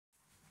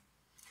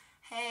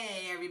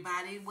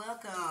everybody.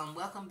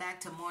 Welcome back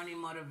to Morning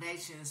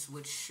Motivations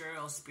with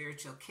Cheryl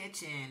Spiritual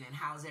Kitchen. And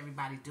how's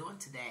everybody doing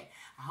today?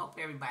 I hope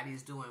everybody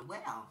is doing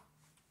well.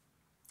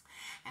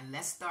 And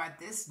let's start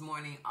this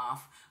morning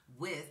off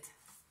with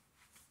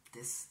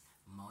this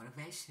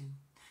motivation,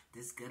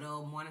 this good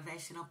old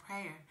motivational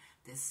prayer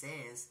that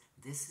says,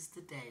 this is the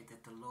day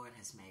that the Lord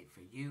has made for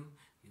you.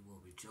 You will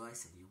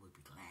rejoice and you will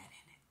be glad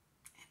in it.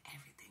 And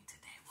everything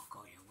today will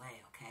go your way,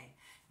 okay?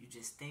 You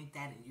just think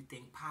that and you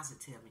think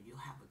positive and you'll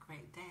have a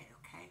great day,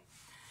 okay?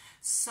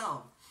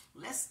 So,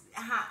 let's,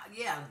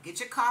 get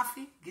your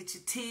coffee, get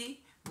your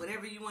tea,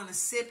 whatever you want to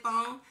sip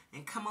on,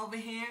 and come over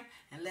here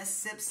and let's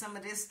sip some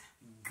of this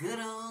good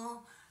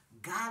old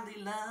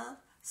godly love,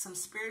 some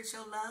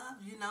spiritual love,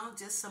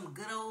 just some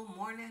good old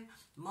morning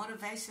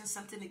motivation,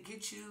 something to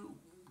get you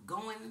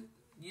going,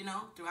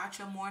 throughout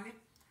your morning,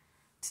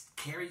 to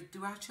carry you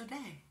throughout your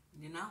day,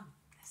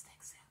 Let's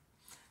take a sip.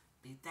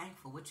 Be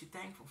thankful. What you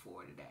thankful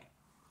for today?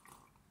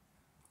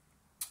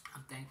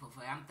 I'm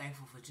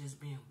thankful for just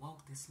being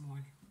woke this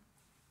morning,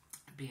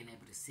 being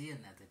able to see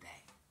another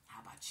day.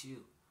 How about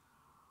you?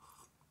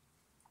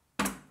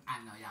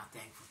 I know y'all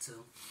thankful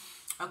too.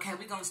 Okay,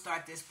 we're going to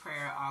start this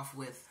prayer off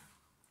with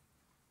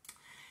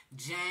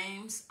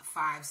James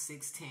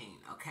 5:16,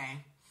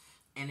 okay?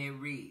 And it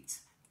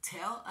reads,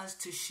 tell us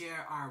to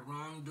share our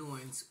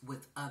wrongdoings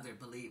with other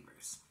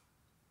believers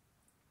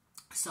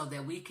so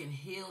that we can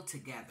heal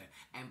together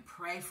and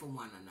pray for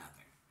one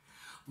another.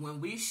 When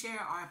we share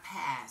our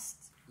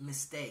past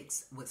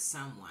mistakes with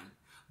someone,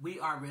 we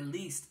are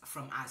released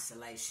from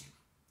isolation,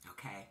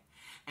 okay?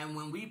 And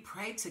when we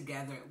pray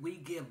together, we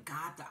give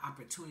God the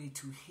opportunity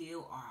to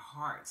heal our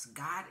hearts.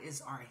 God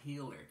is our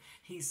healer.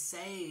 He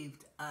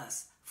saved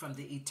us from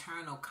the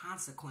eternal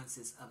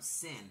consequences of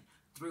sin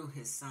through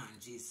his son,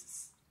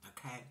 Jesus,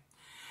 okay?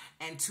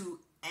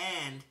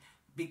 And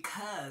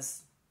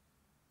because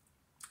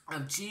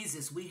of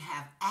Jesus, we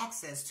have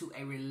access to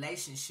a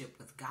relationship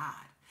with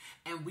God,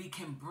 and we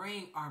can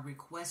bring our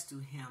request to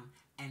him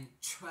and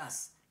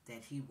trust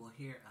that he will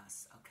hear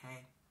us,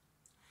 okay?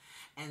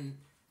 And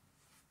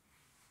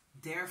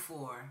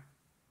therefore,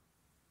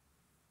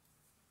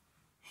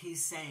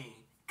 he's saying,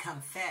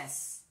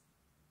 confess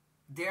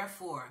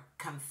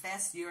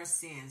your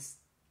sins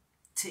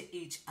to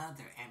each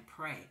other and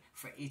pray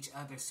for each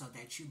other so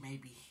that you may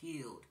be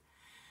healed.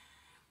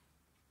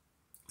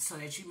 So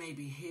that you may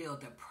be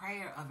healed. The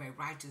prayer of a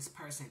righteous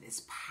person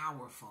is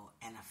powerful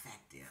and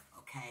effective,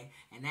 okay?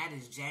 And that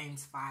is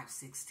James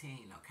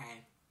 5:16,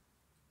 okay?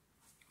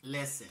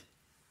 Listen.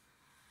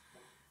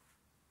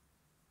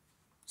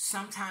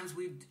 Sometimes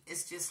we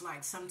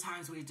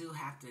do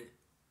have to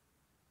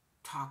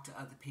talk to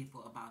other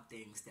people about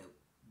things that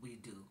we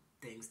do,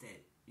 things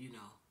that,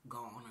 go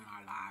on in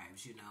our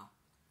lives,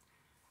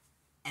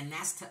 And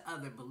that's to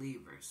other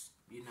believers,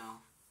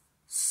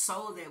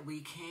 so that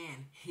we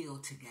can heal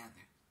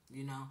together.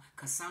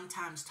 Because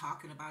sometimes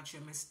talking about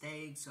your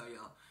mistakes or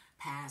your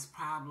past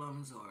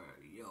problems or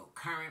your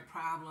current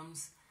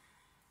problems,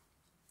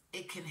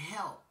 it can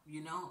help,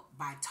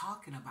 by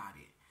talking about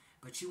it.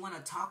 But you want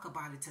to talk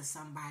about it to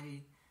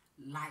somebody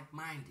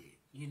like-minded,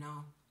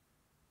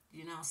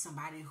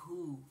 somebody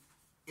who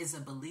is a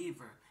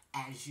believer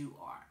as you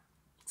are.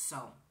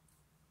 So,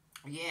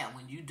 yeah,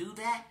 when you do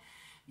that,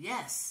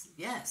 yes,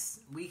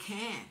 we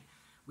can.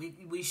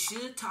 We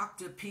should talk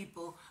to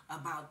people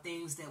about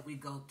things that we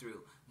go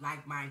through,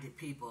 like-minded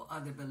people,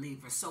 other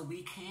believers, so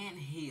we can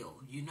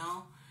heal,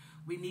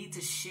 We need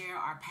to share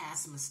our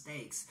past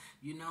mistakes,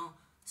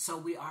 so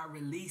we are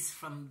released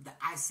from the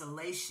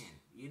isolation.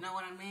 You know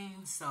what I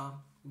mean? So,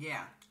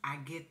 yeah, I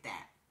get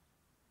that.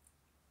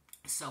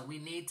 So we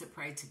need to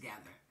pray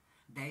together,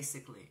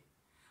 basically.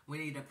 We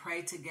need to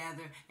pray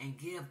together and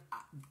give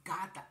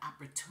God the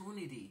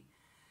opportunity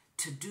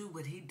to do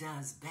what he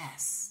does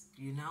best,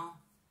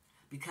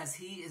 Because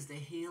he is the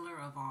healer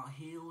of all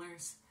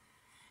healers.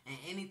 And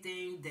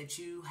anything that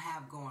you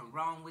have going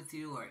wrong with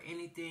you or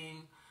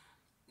anything,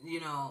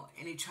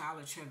 any trial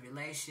or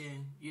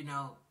tribulation,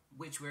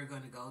 which we're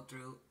going to go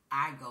through,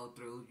 I go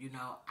through,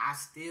 I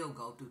still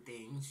go through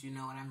things, you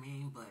know what I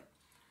mean? But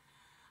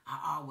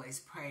I always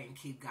pray and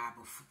keep God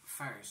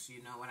first,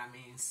 you know what I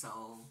mean?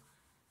 So,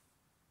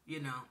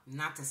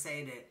 not to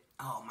say that,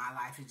 oh, my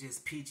life is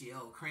just peachy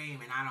old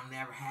cream and I don't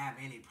never have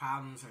any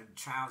problems or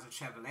trials or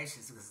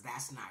tribulations, because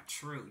that's not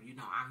true.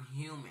 I'm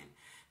human,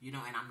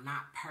 and I'm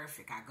not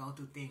perfect. I go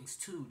through things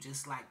too,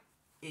 just like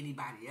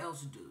anybody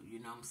else do, you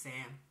know what I'm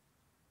saying?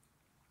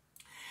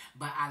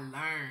 But I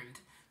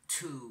learned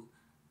to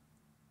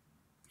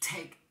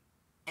take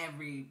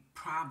every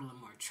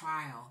problem or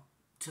trial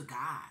to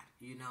God,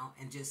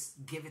 and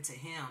just give it to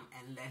him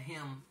and let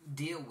him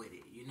deal with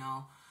it,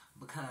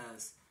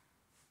 because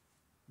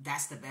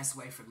that's the best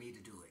way for me to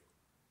do it.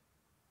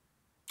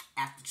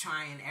 After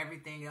trying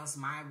everything else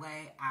my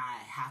way, I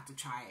have to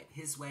try it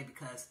his way,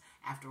 because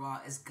after all,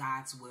 it's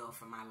God's will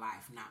for my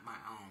life, not my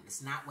own.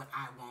 It's not what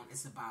I want.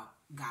 It's about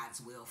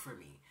God's will for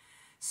me.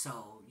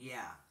 So,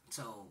 yeah,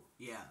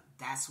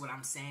 that's what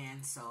I'm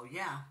saying. So,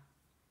 yeah,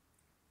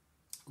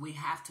 we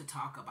have to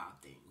talk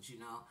about things,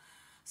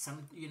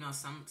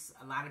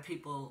 A lot of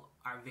people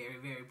are very,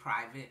 very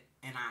private,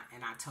 and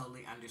I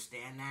totally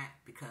understand that,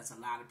 because a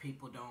lot of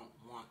people don't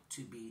want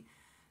to be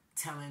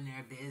telling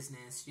their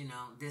business,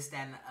 this,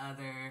 that, and the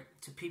other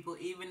to people,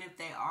 even if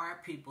they are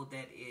people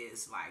that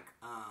is like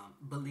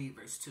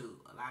believers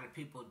too. A lot of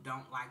people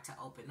don't like to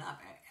open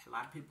up. A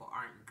lot of people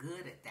aren't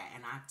good at that,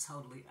 and I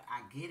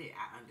get it.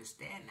 I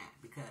understand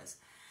that, because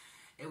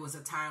it was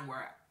a time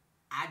where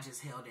I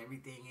just held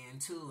everything in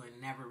too, and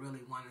never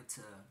really wanted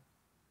to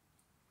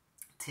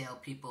tell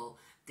people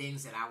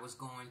things that I was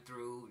going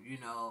through,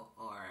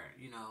 or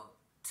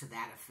to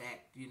that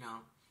effect,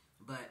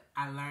 But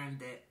I learned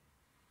that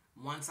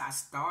once I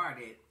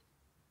started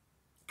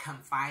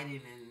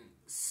confiding in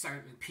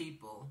certain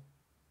people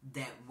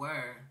that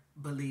were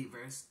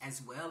believers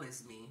as well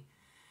as me,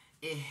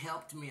 it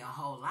helped me a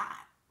whole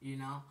lot,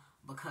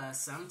 because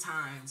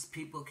sometimes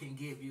people can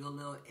give you a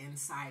little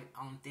insight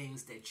on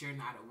things that you're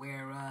not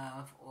aware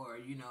of, or,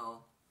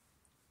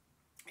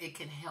 it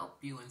can help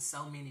you in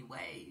so many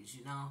ways,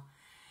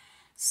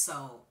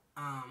 So,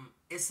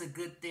 it's a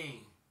good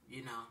thing,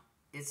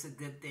 it's a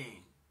good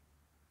thing.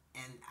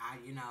 And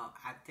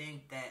I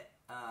think that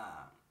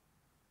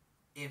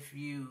if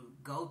you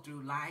go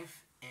through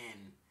life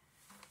and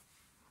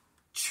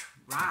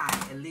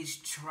at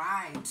least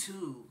try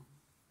to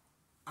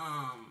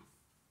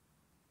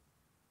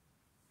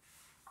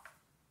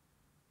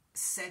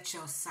set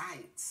your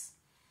sights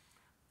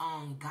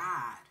on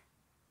God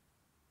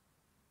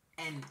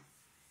and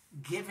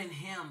giving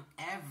Him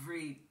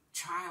every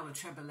trial or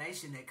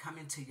tribulation that come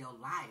into your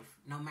life,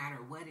 no matter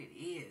what it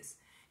is,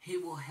 He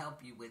will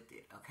help you with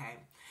it, okay?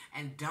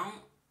 And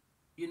don't,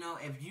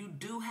 if you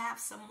do have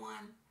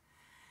someone,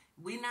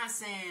 we're not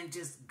saying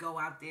just go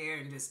out there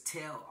and just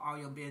tell all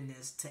your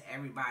business to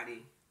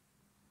everybody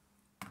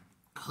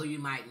who you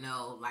might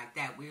know like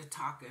that.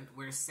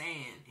 We're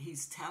saying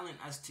He's telling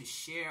us to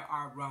share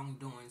our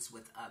wrongdoings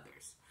with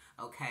others,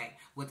 okay?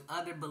 With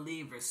other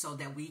believers, so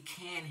that we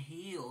can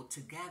heal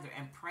together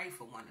and pray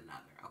for one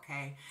another,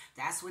 okay?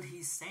 That's what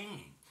He's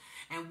saying.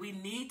 And we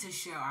need to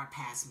share our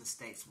past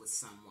mistakes with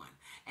someone.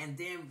 And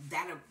then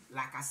that,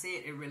 like I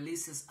said, it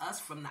releases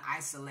us from the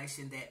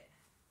isolation that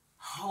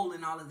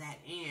holding all of that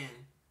in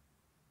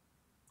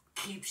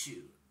keeps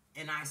you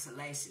in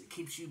isolation,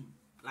 keeps you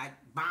like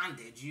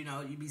bondage, you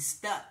be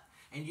stuck,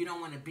 and you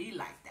don't want to be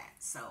like that.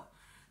 So,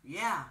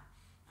 yeah,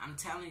 I'm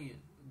telling you,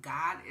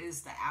 God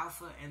is the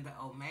Alpha and the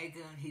Omega.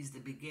 He's the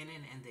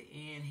beginning and the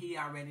end. He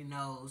already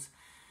knows.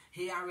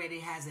 He already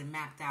has it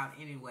mapped out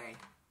anyway.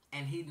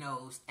 And He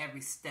knows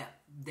every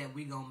step that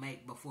we going to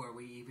make before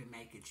we even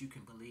make it. You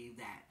can believe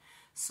that.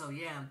 So,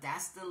 yeah,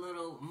 that's the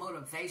little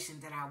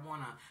motivation that I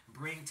want to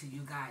bring to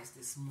you guys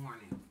this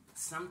morning.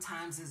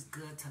 Sometimes it's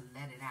good to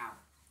let it out.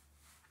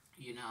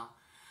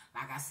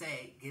 Like I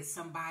say, get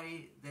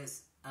somebody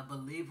that's a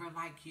believer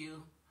like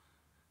you,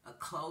 a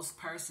close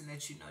person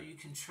that you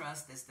can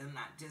trust, that's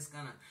not just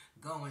going to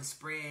go and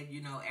spread,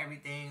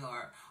 everything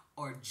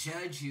or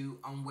judge you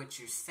on what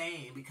you're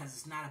saying, because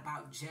it's not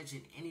about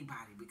judging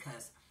anybody,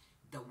 because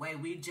the way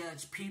we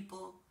judge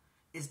people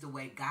is the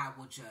way God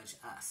will judge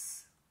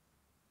us.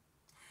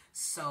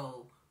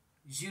 So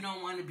you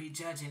don't want to be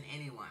judging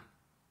anyone.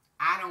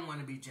 I don't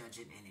want to be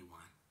judging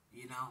anyone,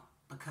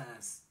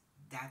 because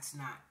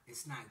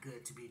it's not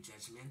good to be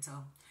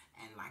judgmental.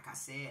 And like I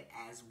said,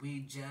 as we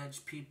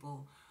judge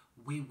people,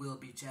 we will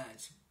be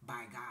judged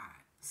by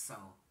God.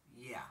 So,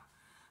 yeah.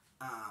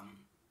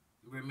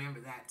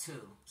 Remember that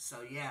too.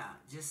 So, yeah,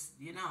 just,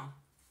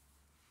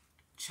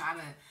 try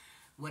to,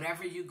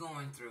 whatever you're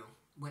going through,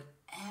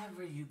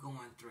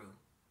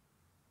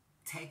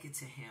 take it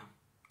to Him.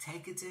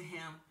 Take it to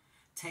Him.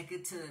 Take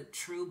it to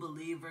true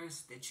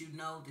believers that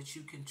that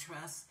you can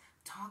trust.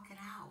 Talk it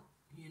out,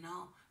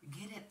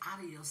 Get it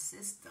out of your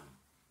system,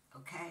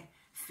 okay?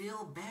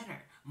 Feel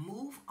better.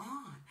 Move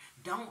on.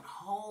 Don't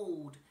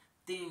hold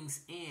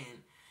things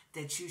in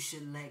that you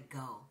should let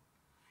go.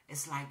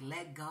 It's like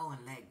let go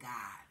and let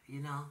God,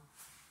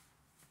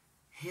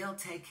 He'll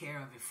take care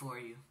of it for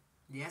you.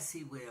 Yes,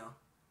 He will.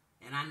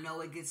 And I know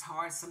it gets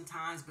hard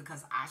sometimes,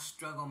 because I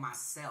struggle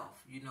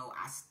myself.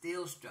 I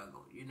still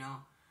struggle,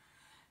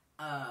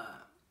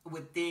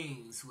 with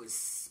things, with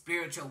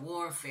spiritual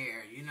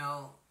warfare,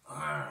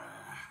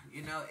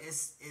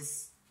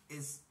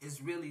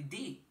 it's really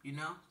deep,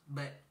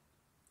 but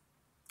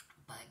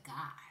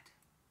God,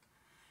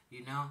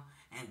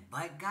 and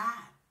but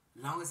God,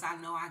 long as I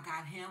know I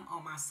got Him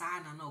on my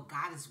side, I know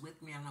God is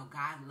with me, I know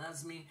God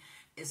loves me,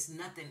 it's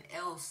nothing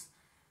else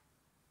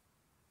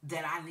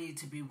that I need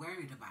to be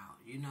worried about.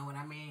 You know what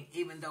I mean?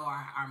 Even though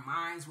our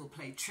minds will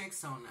play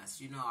tricks on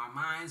us, our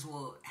minds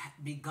will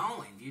be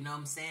going, you know what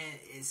I'm saying?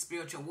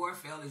 Spiritual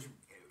warfare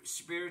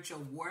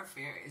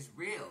is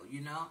real,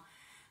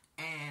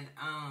 and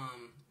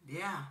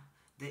yeah,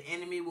 the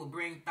enemy will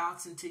bring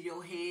thoughts into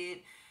your head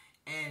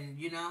and,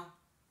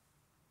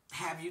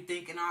 have you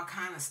thinking all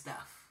kind of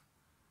stuff.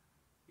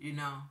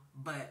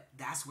 But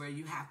that's why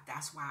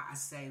I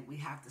say we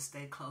have to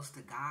stay close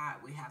to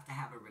God. We have to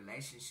have a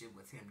relationship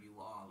with Him, you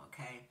all,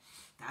 okay?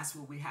 That's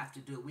what we have to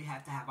do. We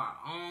have to have our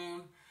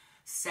own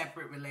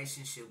separate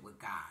relationship with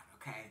God,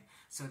 okay?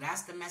 So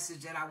that's the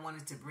message that I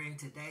wanted to bring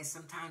today.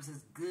 Sometimes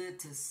it's good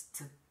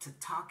to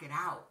talk it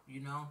out,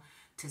 you know,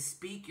 to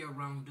speak your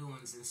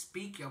wrongdoings and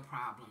speak your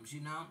problems,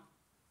 you know.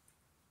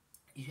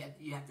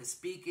 You have to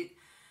speak it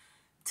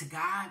to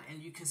God,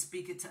 and you can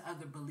speak it to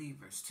other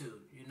believers too,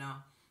 you know.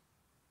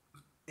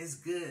 It's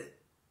good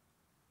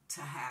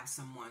to have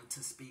someone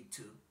to speak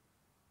to.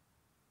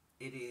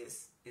 It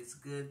is. It's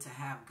good to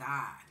have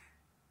God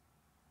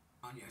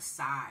on your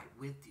side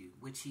with you,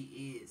 which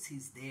he is.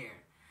 He's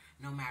there.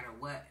 No matter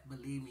what,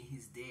 believe me,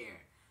 he's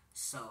there.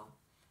 So,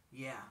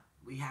 yeah,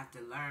 we have to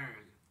learn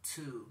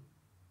to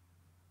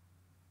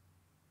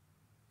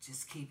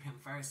just keep him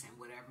first in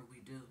whatever we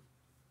do.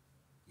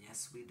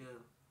 Yes, we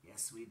do.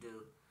 Yes, we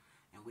do.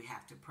 And we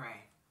have to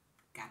pray.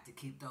 Got to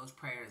keep those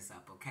prayers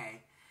up,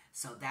 okay?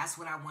 So that's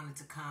what I wanted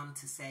to come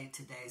to say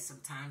today.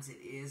 Sometimes it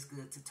is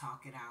good to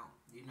talk it out,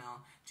 you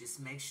know. Just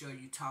make sure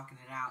you're talking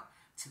it out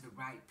to the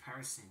right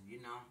person,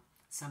 you know.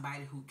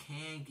 Somebody who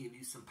can give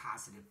you some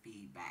positive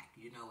feedback,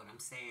 you know what I'm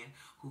saying?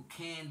 Who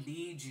can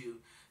lead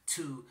you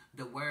to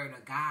the word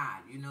of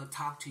God, you know,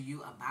 talk to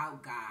you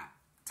about God.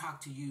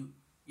 Talk to you,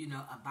 you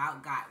know,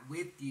 about God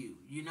with you.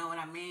 You know what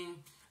I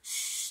mean?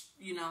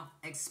 You know,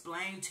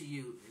 explain to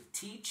you,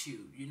 teach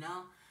you, you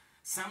know.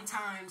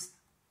 Sometimes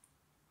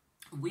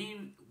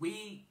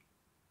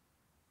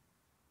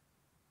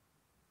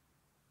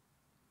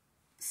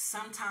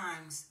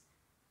sometimes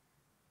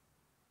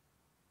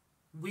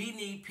we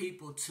need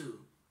people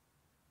to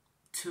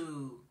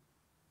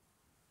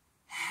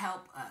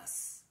help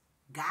us.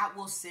 God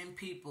will send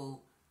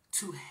people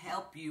to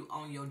help you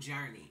on your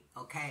journey,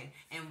 okay?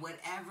 And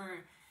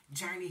whatever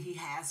journey he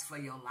has for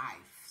your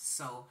life.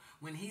 So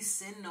when he's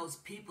sending those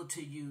people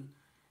to you,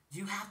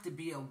 you have to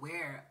be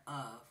aware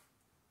of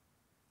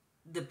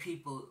the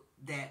people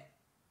that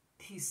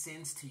he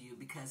sends to you,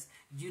 because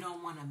you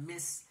don't want to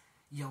miss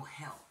your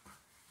help,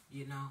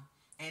 you know.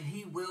 And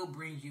he will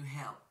bring you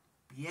help.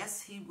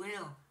 Yes, he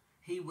will.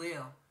 He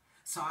will.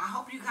 So I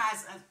hope you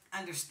guys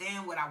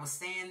understand what I was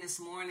saying this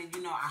morning.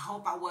 You know, I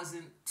hope I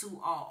wasn't too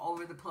all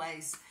over the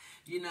place.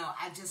 You know,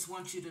 I just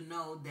want you to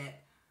know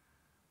that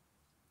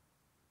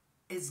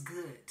it's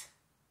good.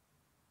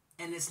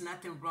 And there's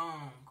nothing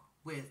wrong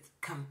with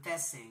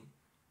confessing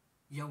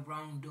your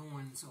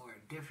wrongdoings or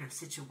different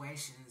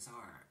situations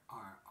or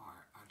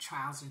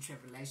trials and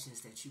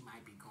tribulations that you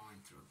might be going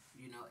through.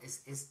 You know,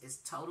 it's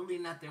totally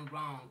nothing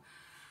wrong,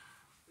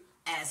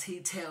 as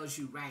he tells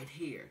you right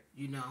here.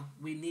 You know,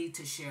 we need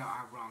to share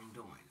our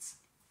wrongdoings.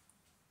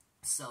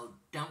 So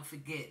don't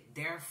forget,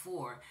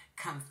 therefore,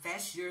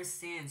 confess your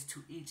sins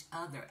to each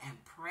other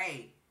and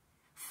pray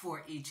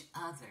for each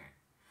other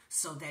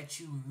so that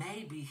you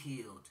may be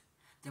healed.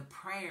 The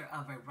prayer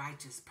of a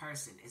righteous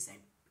person is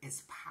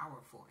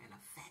powerful and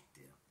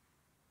effective.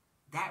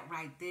 That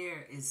right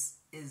there is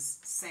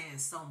saying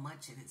so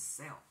much in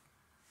itself.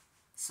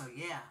 So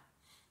yeah,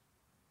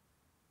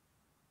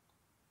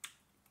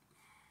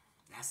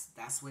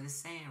 that's what it's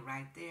saying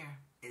right there.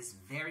 It's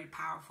very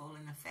powerful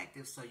and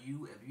effective. So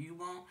if you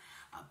want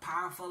a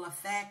powerful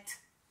effect,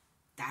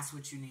 that's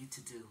what you need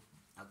to do.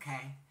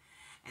 Okay?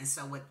 And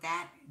so with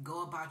that,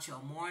 go about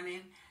your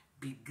morning.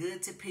 Be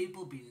good to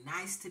people. Be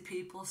nice to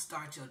people.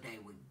 Start your day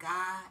with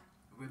God.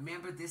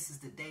 Remember, this is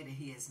the day that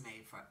he has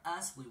made for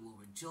us. We will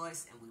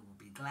rejoice and we will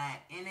be glad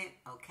in it,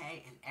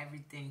 okay? And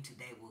everything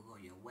today will go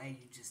your way.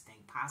 You just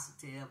think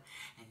positive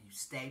and you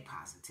stay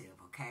positive,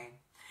 okay?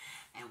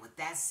 And with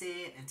that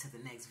said, until the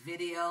next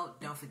video,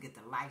 don't forget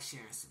to like,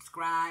 share, and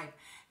subscribe.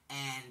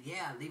 And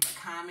yeah, leave a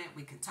comment.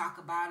 We can talk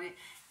about it.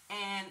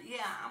 And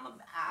yeah,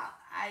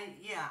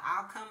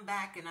 I'll come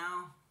back, and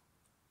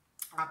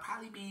I'll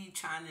probably be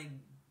trying to,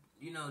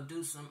 you know,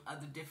 do some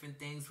other different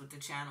things with the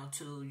channel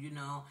too, you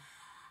know.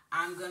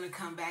 I'm going to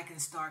come back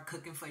and start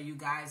cooking for you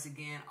guys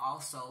again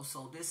also.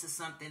 So this is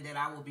something that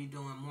I will be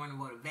doing morning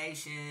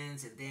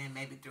motivations, and then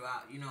maybe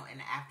throughout, you know, in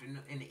the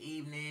afternoon, in the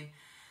evening.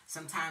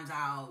 Sometimes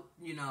I'll,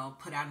 you know,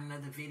 put out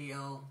another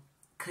video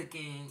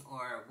cooking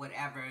or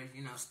whatever,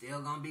 you know,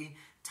 still going to be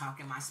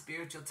talking my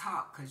spiritual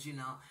talk, because, you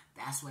know,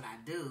 that's what I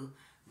do.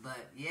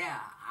 But yeah,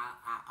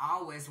 I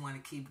always want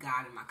to keep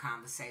God in my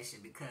conversation,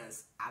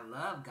 because I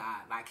love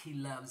God like he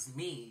loves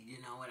me, you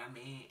know what I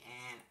mean?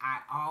 And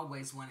I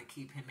always want to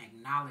keep him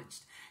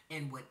acknowledged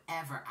in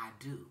whatever I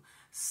do.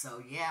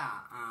 So yeah,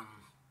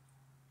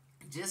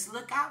 just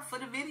look out for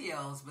the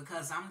videos,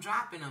 because I'm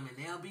dropping them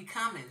and they'll be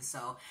coming.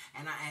 So,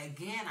 and I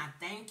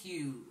thank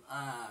you,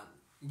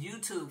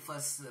 YouTube, for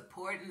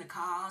supporting the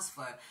cause,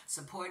 for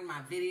supporting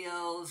my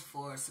videos,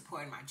 for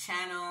supporting my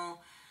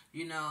channel.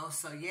 You know,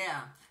 so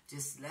yeah,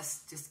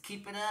 let's just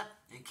keep it up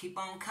and keep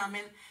on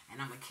coming, and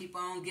I'm gonna keep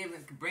on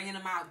bringing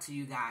them out to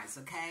you guys,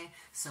 okay?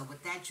 So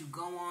with that, you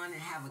go on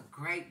and have a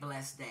great,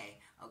 blessed day,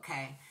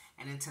 okay?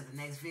 And until the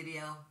next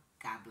video,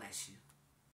 God bless you.